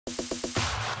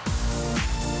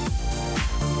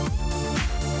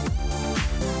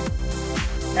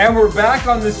And we're back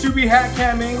on the Subie hat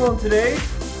cam angle, and today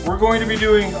we're going to be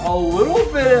doing a little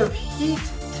bit of heat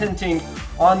tinting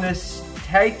on this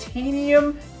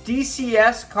titanium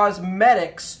DCS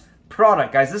Cosmetics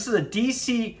product. Guys, this is a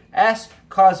DCS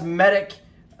Cosmetic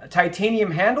titanium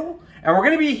handle, and we're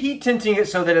going to be heat tinting it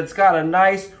so that it's got a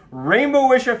nice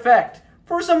rainbowish effect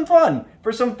for some fun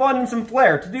and some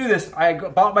flair. To do this, I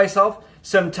bought myself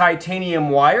some titanium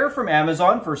wire from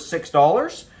Amazon for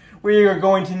 $6. We are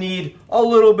going to need a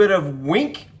little bit of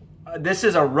Wink. This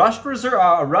is a rust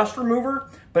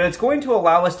remover, but it's going to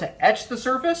allow us to etch the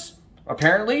surface,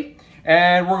 apparently.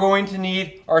 And we're going to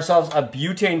need ourselves a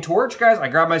butane torch, guys. I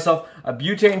grabbed myself a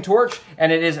butane torch,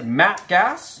 and it is matte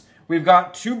gas. We've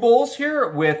got 2 bowls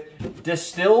here with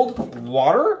distilled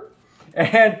water,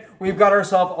 and we've got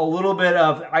ourselves a little bit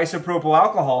of isopropyl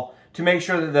alcohol to make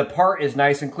sure that the part is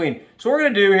nice and clean. So what we're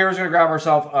gonna do here is we're gonna grab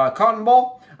ourselves a cotton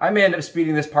ball. I may end up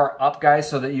speeding this part up, guys,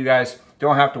 so that you guys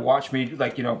don't have to watch me,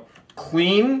 like, you know,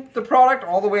 clean the product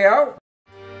all the way out.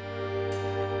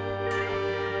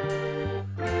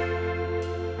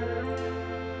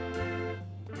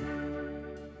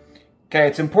 Okay,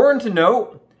 it's important to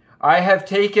note, I have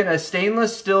taken a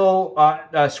stainless steel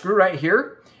screw right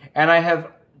here, and I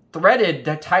have threaded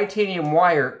the titanium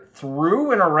wire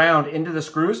through and around into the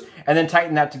screws, and then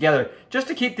tighten that together, just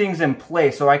to keep things in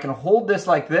place, so I can hold this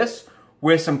like this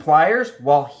with some pliers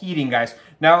while heating, guys.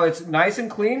 Now it's nice and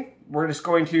clean. We're just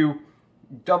going to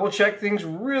double check things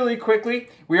really quickly.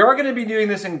 We are going to be doing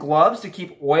this in gloves to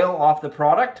keep oil off the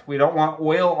product. We don't want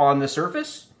oil on the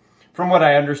surface. From what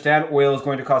I understand, oil is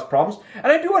going to cause problems.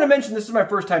 And I do want to mention this is my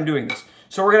first time doing this.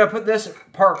 So we're going to put this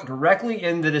part directly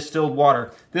in the distilled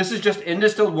water. This is just in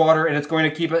distilled water, and it's going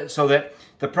to keep it so that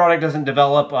the product doesn't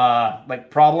develop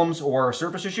like problems or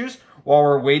surface issues while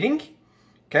we're waiting.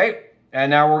 Okay. And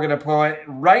now we're going to pull it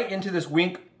right into this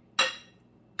Wink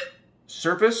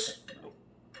surface.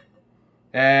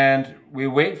 And we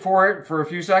wait for it for a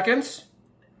few seconds.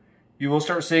 You will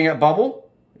start seeing it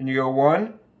bubble. And you go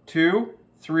 1, 2,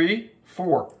 3,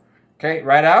 4. Okay,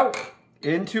 right out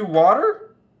into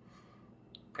water.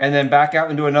 And then back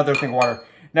out into another thing of water.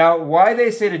 Now, why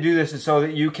they say to do this is so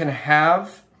that you can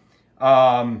have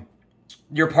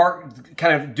your part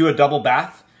kind of do a double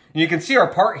bath. And you can see our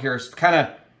part here is kind of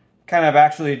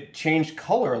actually changed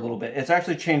color a little bit. It's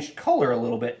actually changed color a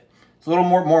little bit. It's a little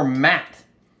more matte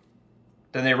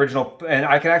than the original, and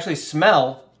I can actually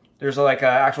smell, there's like an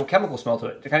actual chemical smell to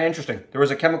it. It's kind of interesting. There was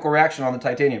a chemical reaction on the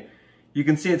titanium. You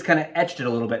can see it's kind of etched it a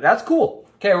little bit. That's cool.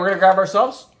 Okay, we're gonna grab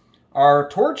ourselves our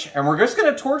torch, and we're just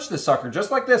gonna torch this sucker, just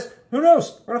like this. Who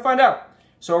knows? We're gonna find out.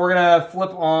 So we're gonna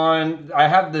flip on, I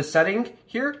have the setting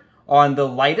here on the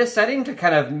lightest setting to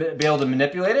kind of be able to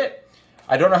manipulate it.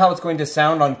 I don't know how it's going to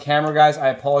sound on camera, guys. I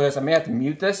apologize. I may have to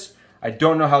mute this. I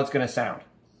don't know how it's going to sound.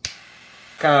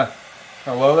 Kind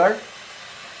of low there.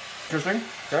 Interesting.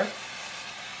 Okay.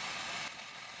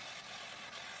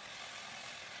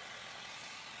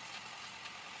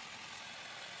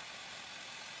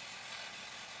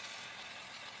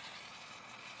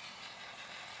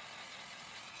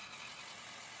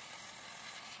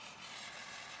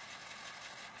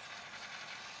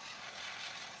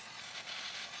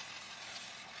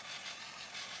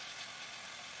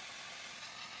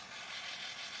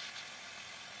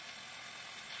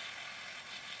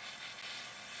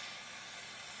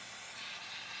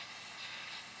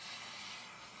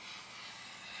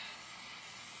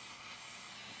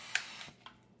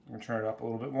 I'm gonna turn it up a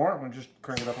little bit more. I'm gonna just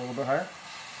crank it up a little bit higher.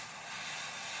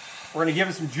 We're gonna give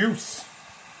it some juice.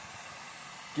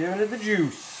 Giving it the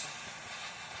juice.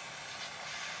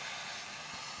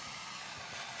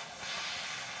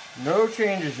 No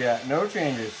changes yet, no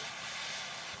changes.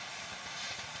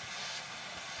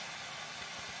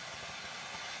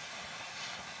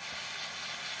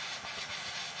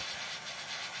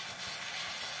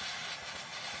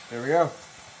 There we go.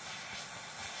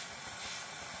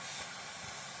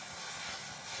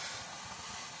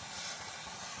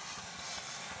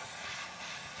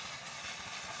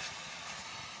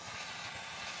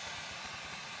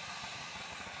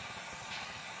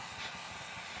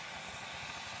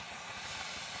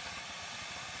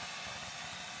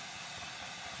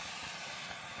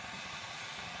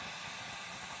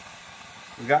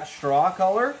 We got straw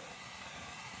color.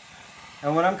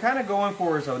 And what I'm kind of going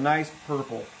for is a nice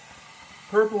purple.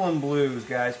 Purple and blues,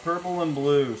 guys. Purple and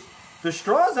blues. The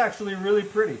straw is actually really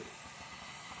pretty.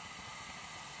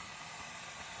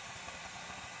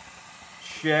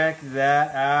 Check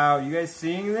that out. You guys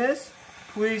seeing this?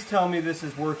 Please tell me this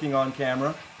is working on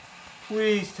camera.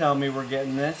 Please tell me we're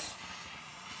getting this.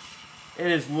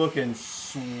 It is looking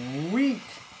sweet.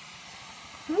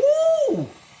 Woo!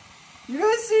 You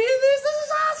guys seeing this? This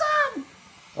is awesome!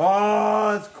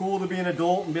 Oh, it's cool to be an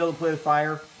adult and be able to play with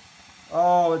fire.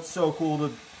 Oh, it's so cool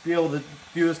to be able to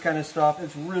do this kind of stuff.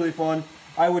 It's really fun.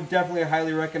 I would definitely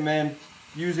highly recommend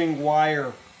using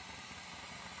wire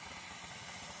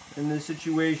in this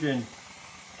situation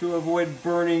to avoid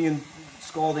burning and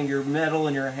scalding your metal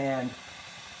in your hand.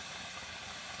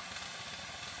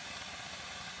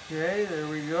 Okay, there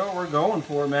we go. We're going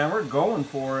for it, man. We're going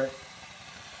for it.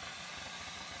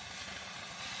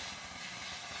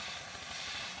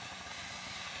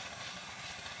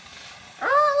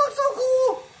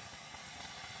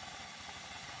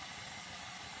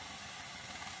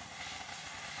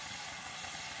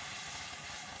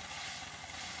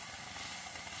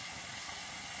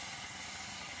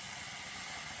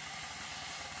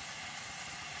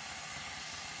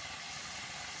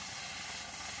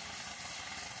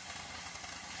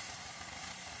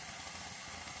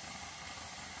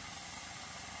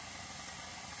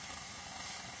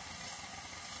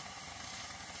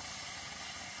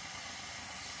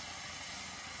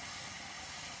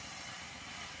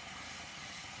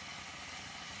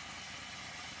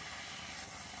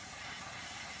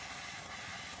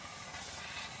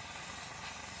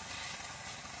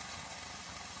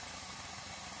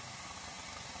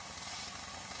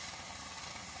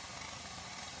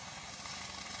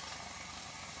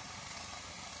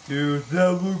 Dude,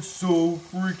 that looks so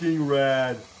freaking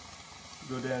rad.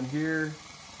 Go down here.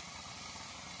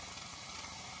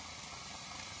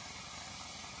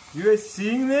 You guys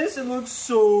seeing this? It looks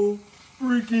so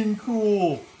freaking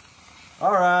cool.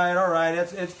 Alright,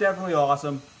 it's definitely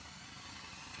awesome.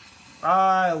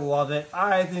 I love it.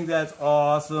 I think that's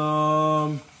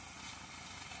awesome.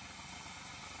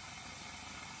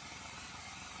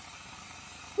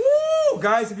 Woo!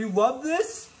 Guys, if you love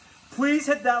this, please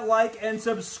hit that like and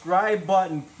subscribe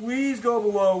button. Please go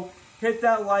below, hit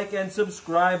that like and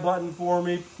subscribe button for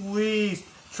me, please.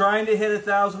 Trying to hit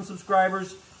 1,000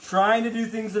 subscribers, trying to do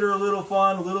things that are a little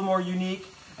fun, a little more unique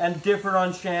and different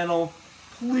on channel.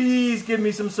 Please give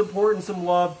me some support and some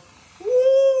love.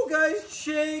 Woo, guys,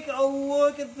 take a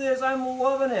look at this. I'm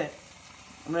loving it.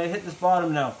 I'm gonna hit this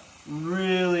bottom now,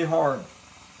 really hard.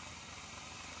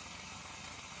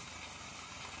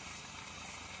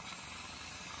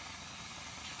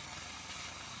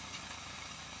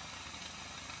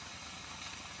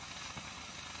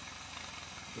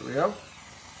 There we go.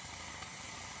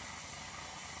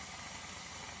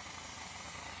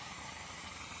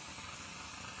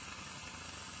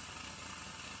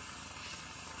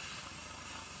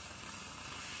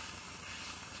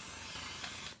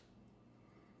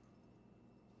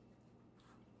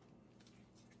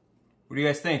 What do you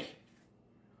guys think?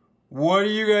 What do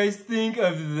you guys think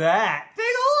of that? Take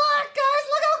a look, guys!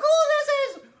 Look how cool this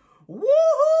is!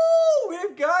 Woohoo!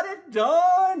 We've got it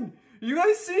done! You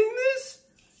guys seeing this?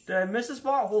 Did I miss a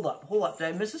spot? Hold up. Did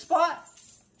I miss a spot?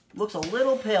 Looks a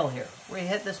little pale here. We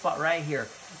hit this spot right here.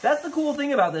 That's the cool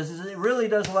thing about this, is it really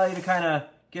does allow you to kind of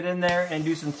get in there and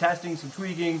do some testing, some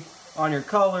tweaking on your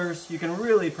colors. You can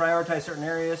really prioritize certain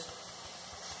areas.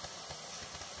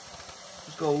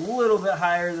 Just go a little bit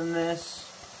higher than this.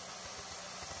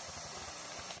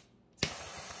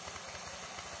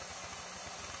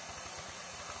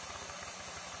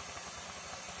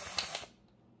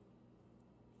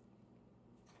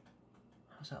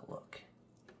 How's that look?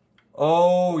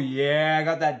 Oh yeah, I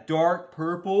got that dark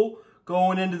purple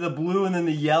going into the blue and then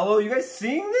the yellow. You guys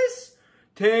seeing this?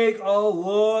 Take a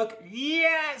look.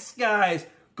 Yes, guys.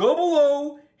 Go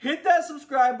below, hit that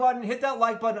subscribe button, hit that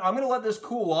like button. I'm gonna let this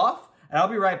cool off and I'll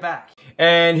be right back.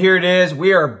 And here it is.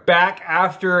 We are back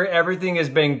after everything has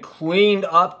been cleaned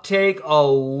up. Take a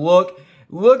look.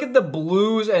 Look at the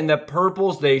blues and the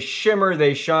purples. They shimmer,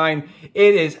 they shine.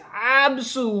 It is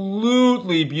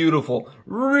absolutely beautiful.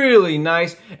 Really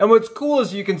nice. And what's cool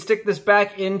is you can stick this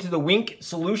back into the Wink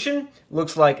solution.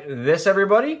 Looks like this,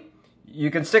 everybody.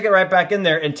 You can stick it right back in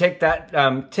there and take that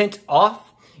tint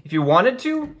off if you wanted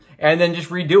to, and then just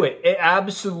redo it. It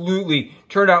absolutely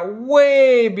turned out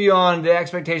way beyond the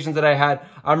expectations that I had.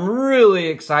 I'm really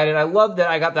excited. I love that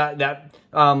I got that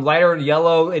lighter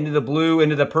yellow into the blue,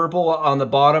 into the purple on the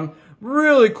bottom.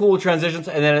 Really cool transitions,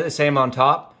 and then the same on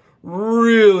top.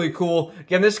 Really cool.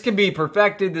 Again, this can be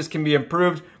perfected, this can be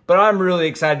improved, but I'm really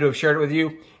excited to have shared it with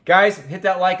you. Guys, hit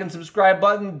that like and subscribe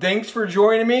button. Thanks for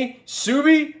joining me.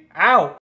 Subie, out.